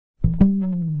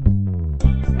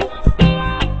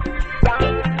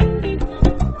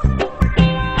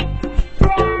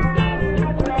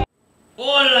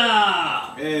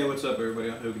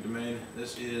Hookah Domain.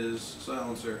 This is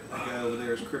Silencer. That guy over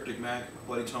there is Cryptic Mac,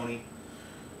 Bloody Tony.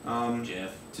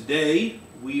 Jeff. Today,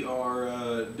 we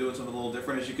are doing something a little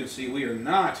different. As you can see, we are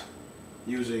not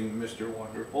using Mr.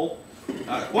 Wonderful.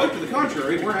 Quite to the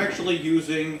contrary, we're actually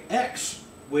using X,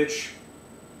 which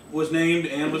was named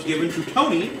and was given to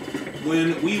Tony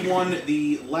when we won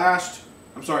the last,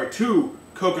 two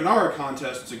CocoNara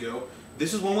contests ago.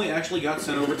 This is one we actually got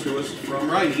sent over to us from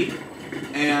Raid,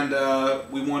 and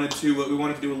we wanted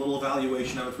to do a little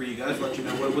evaluation of it for you guys, let you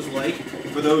know what it was like.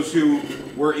 For those who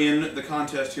were in the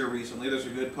contest here recently, there's a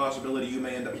good possibility you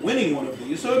may end up winning one of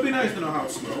these, so it'd be nice to know how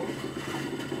it smelled.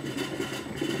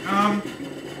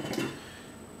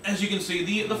 As you can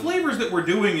see, the flavors that we're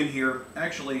doing in here,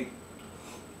 actually,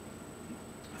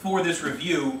 for this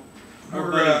review,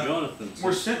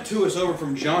 were sent to us over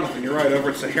from Jonathan. You're right, over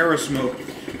at Sahara Smoke.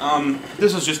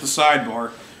 This is just the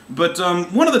sidebar. But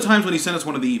one of the times when he sent us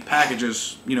one of the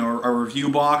packages, you know, a review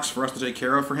box for us to take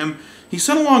care of for him, he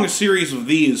sent along a series of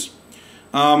these.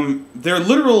 They're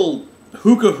literal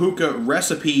hookah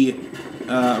recipe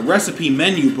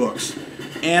menu books.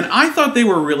 And I thought they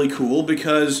were really cool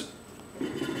because,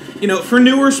 you know, for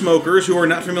newer smokers who are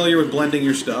not familiar with blending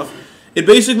your stuff, it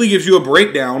basically gives you a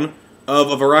breakdown of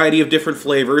a variety of different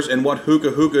flavors and what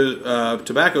hookah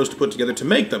tobaccos to put together to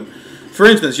make them. For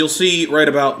instance, you'll see right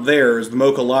about there is the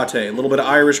mocha latte, a little bit of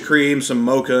Irish cream, some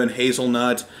mocha and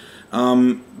hazelnut.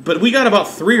 But we got about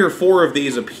 3 or 4 of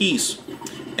these a piece,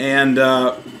 and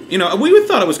you know, we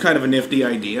thought it was kind of a nifty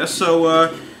idea.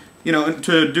 So you know,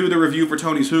 to do the review for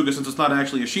Tony's Hookah, since it's not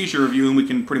actually a shisha review and we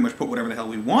can pretty much put whatever the hell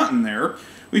we want in there,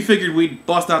 we figured we'd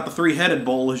bust out the 3-headed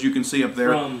bowl, as you can see up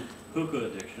there. From Hookah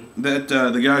Addiction. That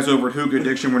the guys over at Hookah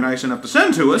Addiction were nice enough to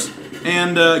send to us,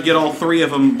 and get all 3 of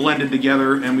them blended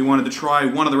together, and we wanted to try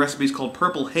one of the recipes called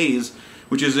Purple Haze,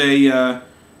 which is a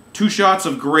 2 shots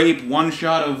of grape, 1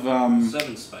 shot of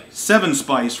 7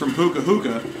 spice from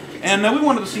Hookah, and we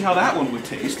wanted to see how that one would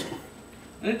taste.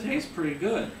 And it tastes pretty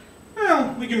good.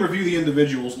 Well, we can review the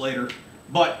individuals later,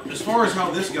 but as far as how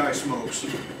this guy smokes,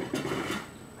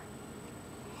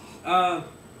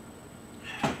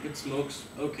 it smokes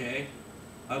okay.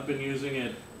 I've been using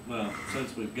it, well,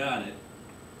 since we've got it.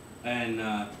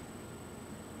 And,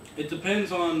 it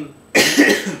depends on,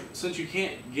 since you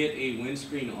can't get a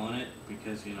windscreen on it,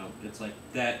 because, you know, it's like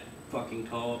that fucking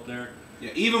tall up there. yeah,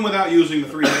 even without using the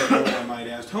 3-headed bowl, I might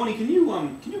ask. Tony, can you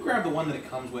grab the one that it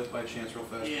comes with by chance real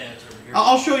fast? Yeah, it's over here.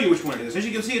 I'll show you which one it is. As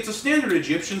you can see, it's a standard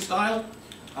Egyptian style.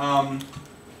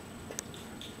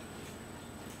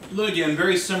 Again,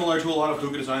 very similar to a lot of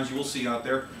hookah designs you will see out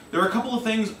there. There are a couple of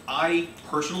things I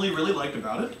personally really liked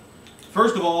about it.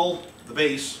 First of all, the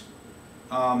base.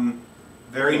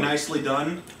 Very nicely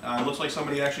done. Looks like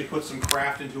somebody actually put some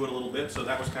craft into it a little bit, so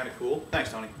that was kind of cool.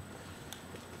 Thanks, Tony.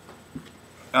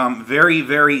 Very,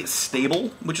 very stable,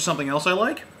 which is something else I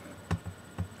like.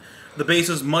 The base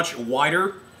is much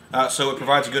wider, so it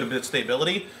provides a good bit of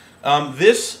stability.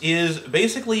 This is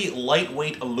basically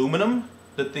lightweight aluminum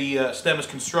that the stem is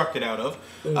constructed out of.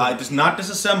 It does not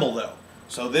disassemble, though.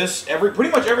 So this, pretty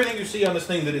much everything you see on this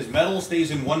thing that is metal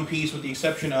stays in one piece, with the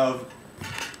exception of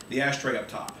the ashtray up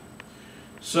top.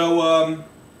 So,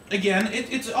 again,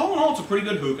 it's all in all, it's a pretty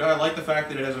good hookah. I like the fact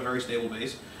that it has a very stable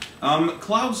base.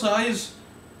 Cloud size,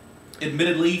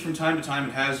 admittedly, from time to time,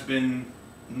 it has been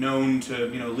known to,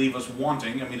 you know, leave us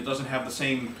wanting. I mean, it doesn't have the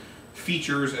same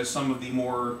features as some of the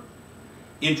more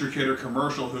intricate or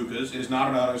commercial hookahs. It is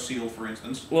not an auto seal, for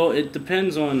instance. Well, it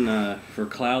depends on, for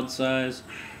cloud size.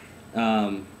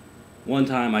 One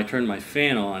time I turned my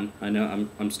fan on. I know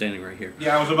I'm standing right here.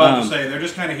 Yeah, I was about to say, they're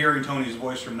just kind of hearing Tony's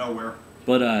voice from nowhere.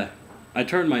 But I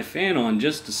turned my fan on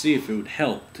just to see if it would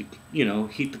help to, you know,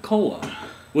 heat the coal up,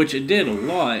 which it did a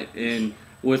lot. And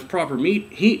with proper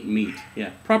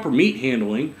proper meat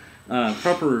handling,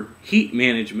 proper heat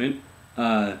management,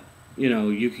 you know,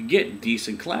 you could get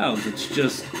decent clouds. It's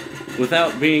just,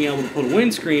 without being able to put a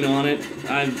windscreen on it,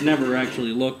 I've never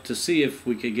actually looked to see if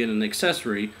we could get an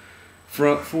accessory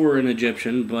for an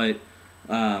Egyptian, but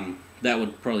that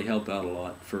would probably help out a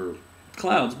lot for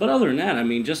clouds. But other than that, I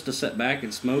mean, just to sit back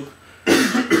and smoke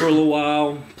for a little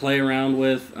while, play around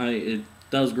with, it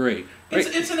does great. Right?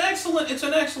 It's an excellent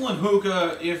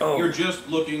hookah if you're just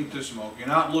looking to smoke. You're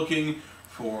not looking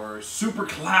for super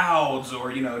clouds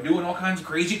or, you know, doing all kinds of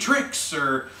crazy tricks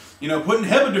or, you know, putting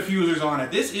HEPA diffusers on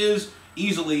it. This is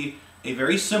easily a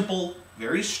very simple,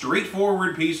 very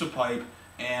straightforward piece of pipe,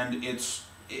 and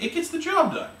it gets the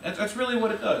job done. That's really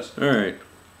what it does. All right.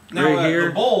 Now, right here,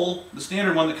 the bowl, the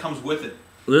standard one that comes with it.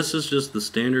 This is just the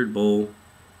standard bowl.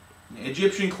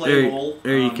 Egyptian clay bowl.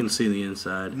 There you can see the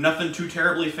inside. Nothing too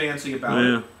terribly fancy about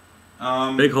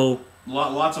it. Big hole.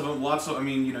 Lots of. I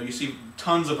mean, you see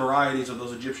tons of varieties of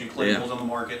those Egyptian clay bowls on the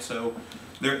market, so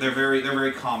they're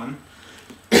very common.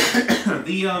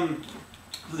 The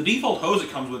default hose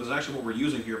it comes with is actually what we're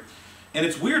using here, and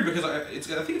it's weird because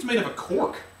I think it's made of a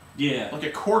cork. Yeah. Like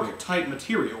a cork type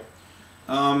material.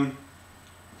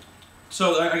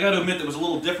 So I got to admit that it was a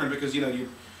little different because your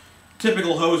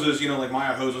typical hoses, like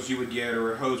Maya hoses you would get,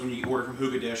 or a hose when you order from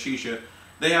Hookah-Shisha.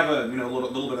 They have a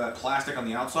little bit of that plastic on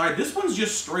the outside. This one's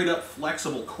just straight up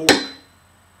flexible cork,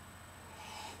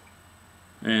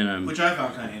 and which I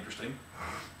found kind of interesting.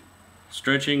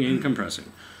 Stretching and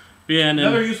compressing. Yeah. And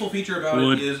another useful feature about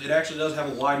it is it actually does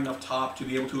have a wide enough top to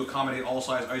be able to accommodate all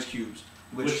size ice cubes,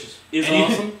 which is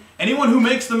awesome. Anyone who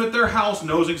makes them at their house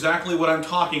knows exactly what I'm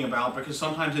talking about because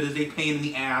sometimes it is a pain in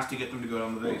the ass to get them to go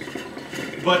down the vase.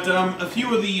 But a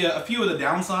few of the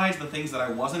downsides, the things that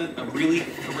I wasn't really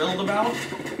thrilled about.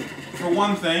 For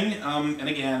one thing, and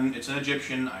again, it's an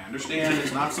Egyptian. I understand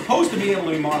it's not supposed to be able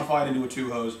to be modified into a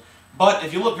 2-hose, but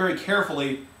if you look very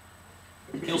carefully,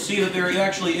 you'll see that there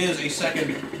actually is a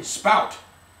second spout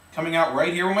coming out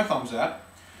right here where my thumb's at.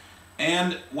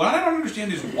 And what I don't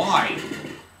understand is why.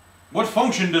 What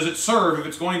function does it serve if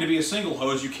it's going to be a single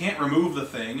hose? You can't remove the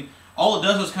thing. All it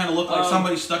does is kind of look like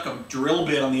somebody stuck a drill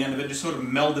bit on the end of it, just sort of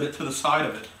melded it to the side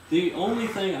of it. The only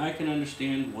thing I can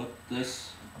understand what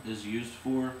this is used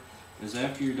for is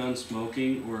after you're done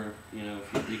smoking, or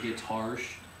if it gets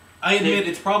harsh. I admit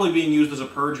it's probably being used as a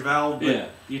purge valve. But yeah,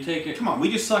 you take it. Come on,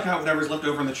 we just suck out whatever's left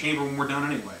over in the chamber when we're done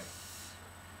anyway.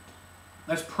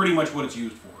 That's pretty much what it's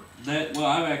used for. I've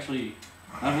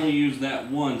only used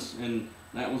that once, and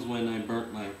that was when I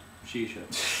burnt my shisha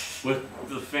with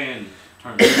the fan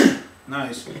turned on.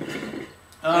 Nice.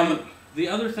 The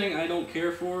other thing I don't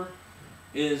care for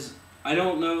is I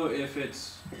don't know if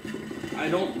it's. I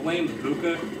don't blame the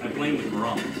hookah. I blame the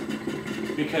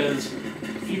grommet, because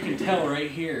if you can tell right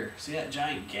here, see that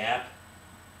giant gap?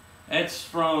 That's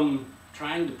from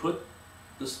trying to put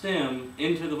the stem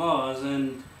into the vase,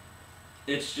 and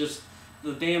it's just.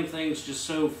 The damn thing's just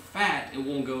so fat, it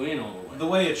won't go in all the way. The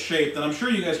way it's shaped, and I'm sure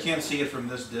you guys can't see it from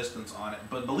this distance on it,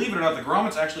 but believe it or not, the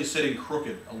grommet's actually sitting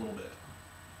crooked a little bit.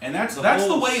 And that's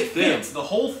the way it fits. The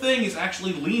whole thing is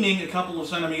actually leaning a couple of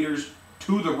centimeters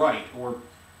to the right, or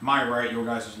my right, your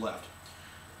guys' left.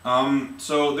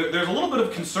 So there's a little bit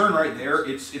of concern right there.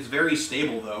 It's very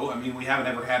stable, though. I mean, we haven't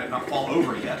ever had it not fall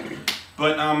over yet.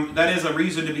 But that is a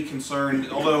reason to be concerned,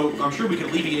 although I'm sure we could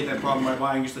alleviate that problem by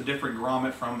buying just a different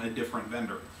grommet from a different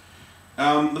vendor.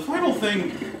 The final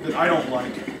thing that I don't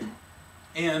like,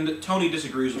 and Tony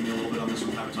disagrees with me a little bit on this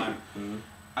from time to time,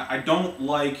 I don't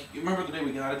like, you remember the day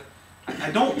we got it? I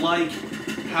don't like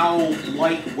how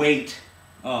lightweight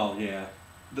the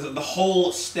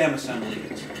whole stem assembly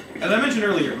is. As I mentioned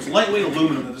earlier, it was lightweight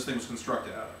aluminum that this thing was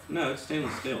constructed out of. No, it's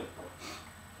stainless steel.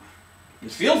 It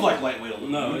feels like lightweight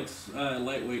aluminum. No, it's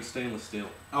lightweight stainless steel.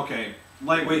 Okay,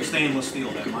 lightweight stainless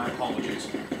steel then, my apologies.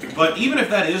 But even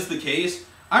if that is the case,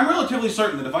 I'm relatively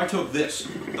certain that if I took this,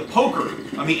 the poker,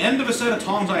 on the end of a set of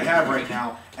tongs I have right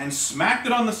now, and smacked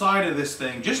it on the side of this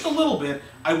thing just a little bit,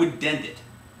 I would dent it.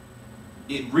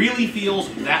 It really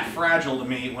feels that fragile to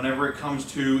me whenever it comes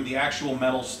to the actual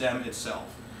metal stem itself.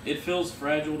 It feels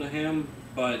fragile to him,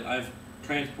 but I've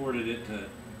transported it to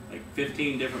like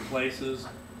 15 different places,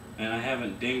 and I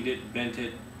haven't dinged it, bent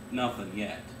it, nothing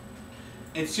yet.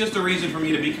 It's just a reason for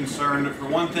me to be concerned. For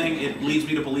one thing, it leads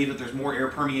me to believe that there's more air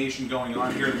permeation going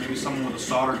on here than maybe someone with a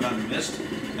solder gun missed.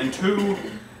 And two,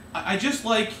 I just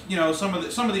like, some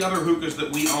of the other hookahs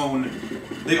that we own,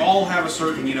 they all have a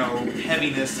certain,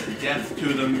 heaviness and depth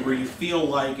to them where you feel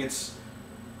like it's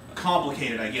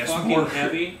complicated, I guess. Fucking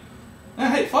heavy?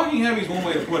 Hey, fucking heavy is one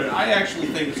way to put it. I actually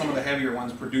think that some of the heavier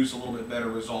ones produce a little bit better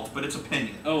results, but it's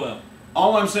opinion. Oh well.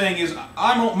 All I'm saying is,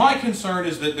 my concern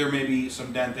is that there may be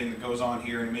some denting that goes on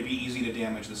here and it may be easy to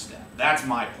damage the stem. That's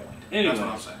my point. Anyways, that's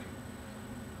what I'm saying.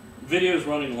 Video's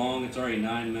running long. It's already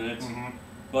 9 minutes. Mm-hmm.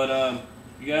 But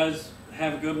you guys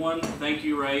have a good one. Thank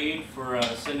you, Raid, for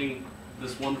sending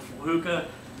this wonderful hookah.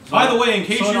 By the way, in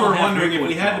case you were wondering if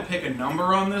we had to pick a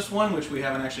number on this one, which we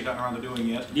haven't actually gotten around to doing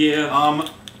yet. Yeah.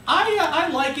 I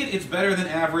like it. It's better than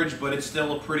average, but it's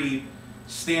still a pretty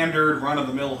standard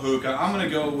run-of-the-mill hookah. I'm going to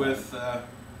go with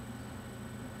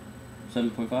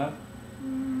 7.5?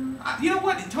 You know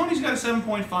what? Tony's got a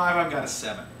 7.5. I've got a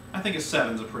 7. I think a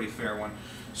 7's a pretty fair one.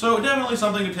 So definitely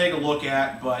something to take a look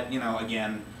at, but,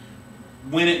 again,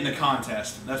 win it in a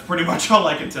contest. That's pretty much all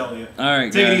I can tell you. All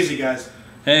right, Take it easy, guys.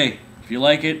 Hey, if you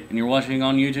like it and you're watching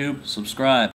on YouTube, subscribe.